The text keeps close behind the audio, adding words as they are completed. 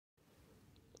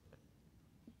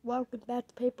Welcome back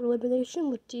to Paper Elimination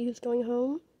with T who's going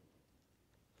home.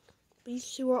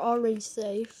 These two are already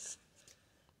safe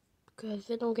because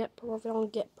they don't get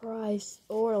prize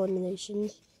or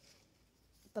eliminations.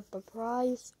 But the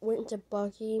prize went to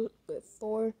Bucky with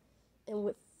three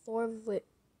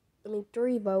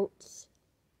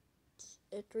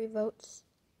votes.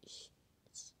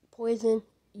 Poison,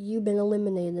 you've been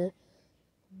eliminated.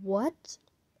 What?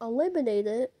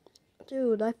 Eliminated?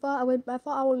 Dude, I thought I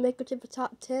would make it to the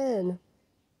top 10.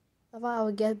 I thought I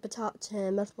would get the top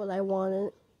 10. That's what I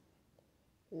wanted.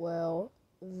 Well,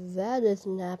 that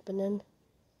isn't happening.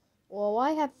 Well,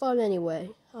 I had fun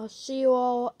anyway. I'll see you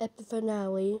all at the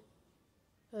finale.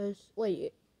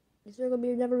 Wait, is there gonna be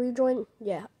another rejoin?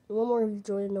 Yeah, one more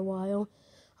rejoin in a while.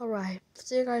 Alright,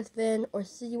 see you guys then, or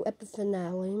see you at the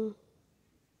finale.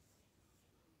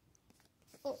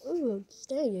 Oh, ooh, it's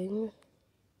staying.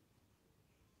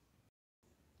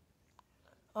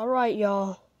 Alright,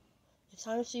 y'all. It's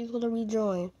time to see who's gonna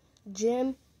rejoin.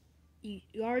 Jim, you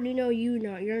already know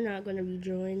you're not gonna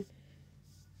rejoin.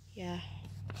 Yeah.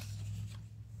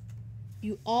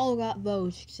 You all got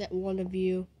votes except one of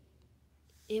you.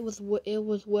 It was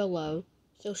Willow,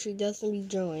 so she doesn't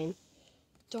rejoin.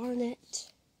 Darn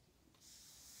it.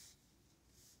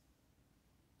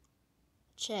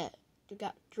 Chet, you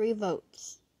got 3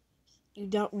 votes. You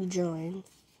don't rejoin.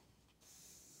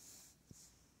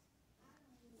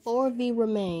 4 of you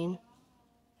remain.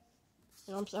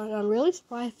 And I'm really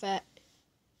surprised that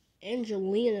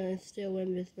Angelina is still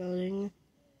in this voting.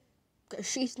 Because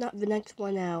she's not the next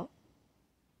one out.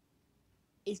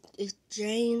 It's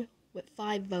Jane with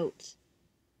 5 votes.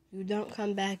 You don't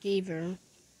come back either.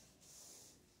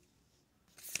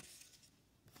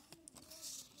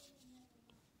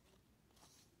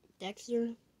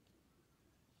 Dexter,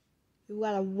 you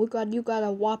got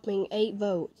a whopping 8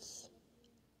 votes.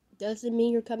 Doesn't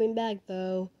mean you're coming back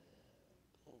though.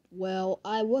 Well,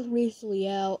 I was recently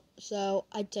out, so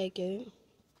I take it.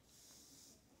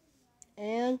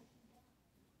 And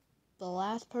the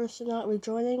last person not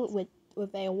rejoining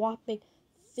with a whopping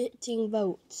 15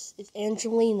 votes is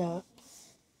Angelina.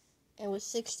 And with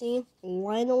 16,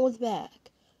 Lionel was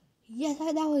back. Yeah,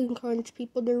 that would encourage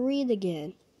people to read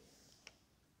again.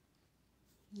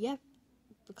 Yep,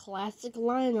 the classic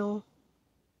Lionel.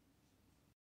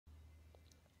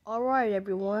 Alright,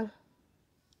 everyone.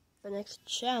 The next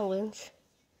challenge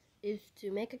is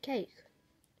to make a cake.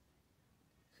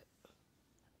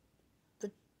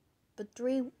 The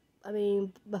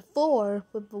 4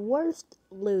 with the worst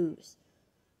lose.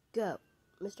 Go.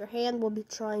 Mr. Hand will be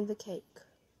trying the cake.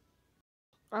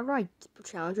 Alright, the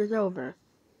challenge is over.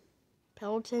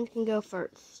 Peloton can go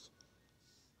first.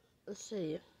 Let's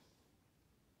see.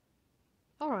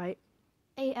 Alright,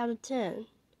 8 out of 10.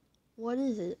 What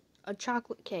is it? A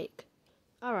chocolate cake.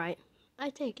 Alright, I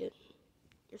take it.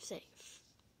 You're safe.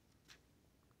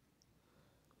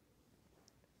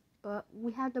 But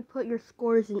we have to put your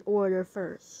scores in order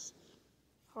first.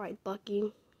 Alright,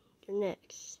 Bucky, you're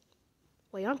next.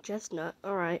 Wait, I'm Chestnut.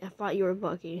 Alright, I thought you were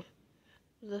Bucky.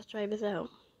 Let's try this out.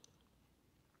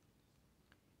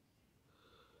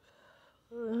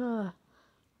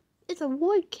 It's a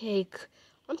wood cake.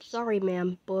 I'm sorry,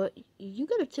 ma'am, but you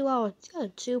got a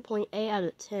 2.8 out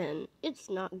of 10. It's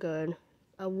not good.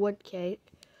 A wood cake.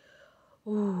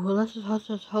 Ooh, let's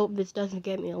just hope this doesn't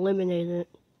get me eliminated.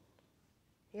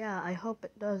 Yeah, I hope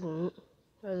it doesn't.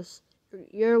 Because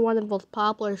you're one of the most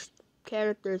popular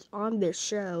characters on this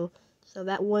show, so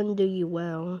that wouldn't do you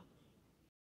well.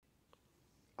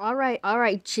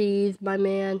 Alright, Cheese, my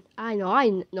man. I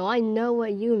know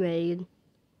what you made.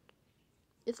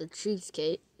 It's a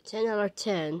cheesecake. 10 out of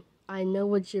 10. I know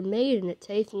what you made and it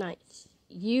tastes nice.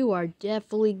 You are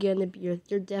definitely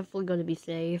you're definitely gonna be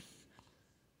safe.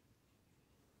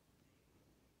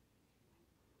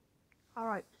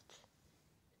 Alright.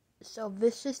 So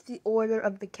this is the order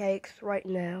of the cakes right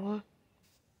now.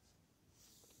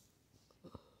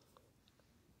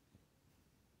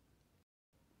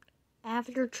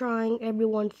 After trying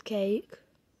everyone's cake,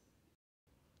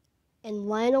 and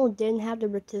Lionel didn't have to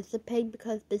participate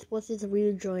because this was his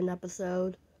rejoin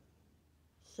episode.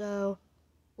 So,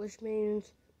 which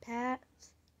means that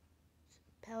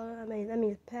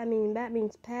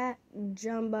means Pat,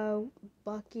 Jumbo,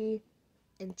 Bucky,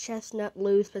 and Chestnut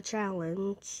lose the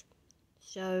challenge.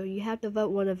 So you have to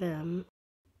vote one of them.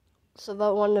 So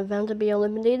vote one of them to be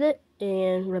eliminated,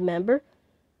 and remember,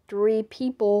 3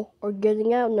 people are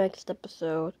getting out next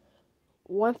episode.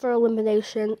 1 for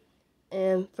elimination,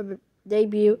 and for the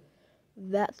debut.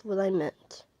 That's what I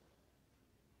meant.